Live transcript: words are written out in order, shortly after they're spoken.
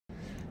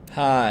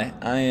Hi,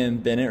 I am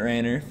Bennett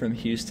Rayner from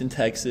Houston,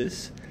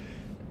 Texas,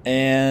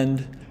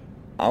 and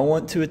I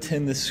want to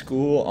attend this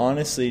school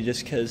honestly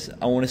just because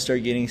I want to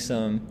start getting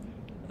some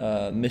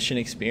mission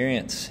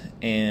experience,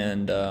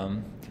 and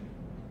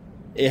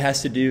it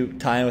has to do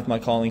tie in with my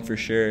calling for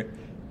sure.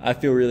 I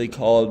feel really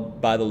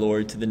called by the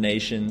Lord to the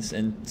nations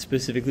and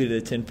specifically to the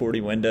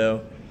 1040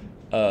 window.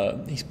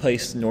 He's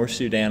placed North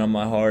Sudan on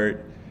my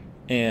heart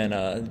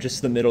and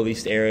just the Middle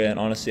East area and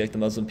honestly like the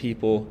Muslim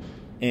people.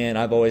 And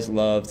I've always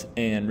loved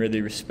and really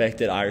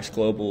respected Iris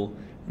Global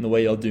and the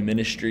way y'all do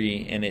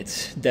ministry. And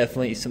it's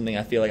definitely something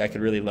I feel like I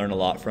could really learn a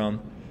lot from.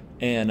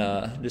 And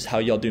just how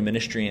y'all do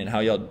ministry and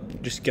how y'all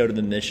just go to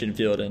the mission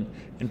field and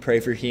pray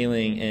for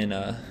healing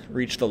and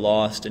reach the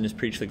lost and just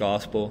preach the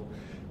gospel.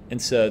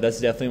 And so that's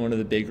definitely one of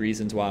the big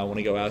reasons why I want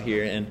to go out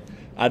here. And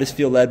I just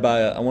feel led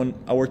by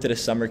I worked at a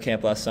summer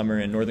camp last summer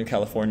in Northern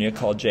California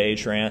called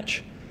JH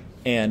Ranch.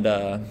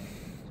 And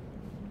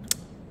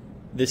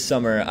this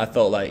summer I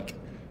felt like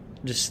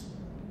just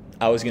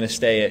I was going to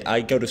stay.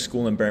 I go to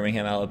school in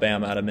Birmingham,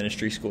 Alabama, at a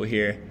ministry school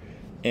here,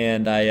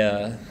 and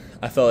I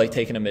felt like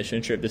taking a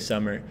mission trip this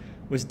summer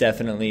was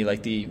definitely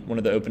like one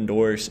of the open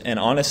doors. And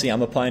honestly,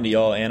 I'm applying to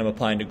y'all and I'm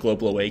applying to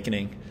Global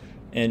Awakening,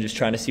 and just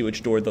trying to see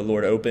which door the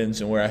Lord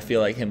opens and where I feel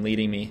like Him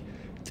leading me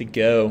to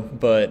go.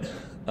 But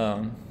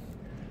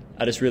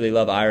I just really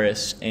love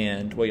Iris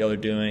and what y'all are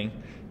doing.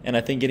 And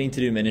I think getting to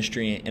do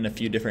ministry in a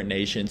few different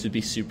nations would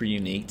be super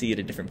unique to get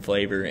a different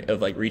flavor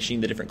of like reaching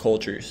the different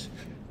cultures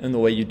and the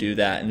way you do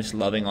that and just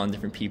loving on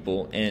different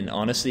people. And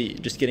honestly,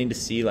 just getting to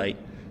see like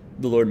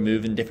the Lord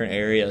move in different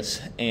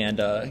areas and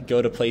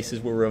go to places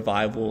where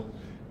revival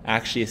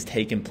actually has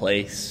taken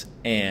place.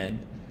 And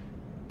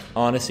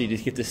honestly,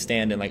 just get to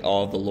stand in like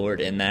awe of the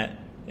Lord in that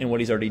and what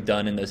He's already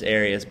done in those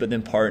areas, but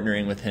then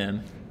partnering with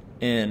Him.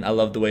 And I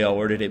love the way y'all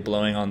worded it,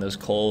 blowing on those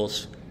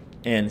coals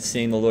and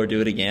seeing the Lord do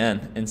it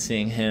again and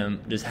seeing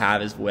Him just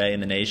have His way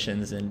in the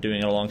nations and doing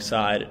it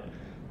alongside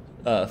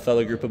a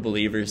fellow group of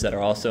believers that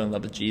are also in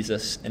love with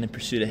Jesus and in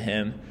pursuit of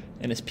Him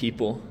and His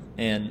people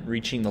and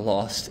reaching the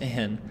lost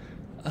and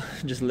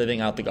just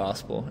living out the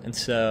gospel. And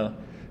so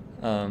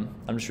I'm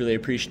just really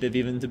appreciative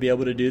even to be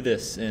able to do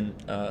this and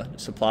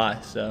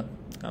supply. So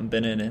I'm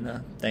Bennett,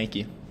 and thank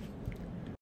you.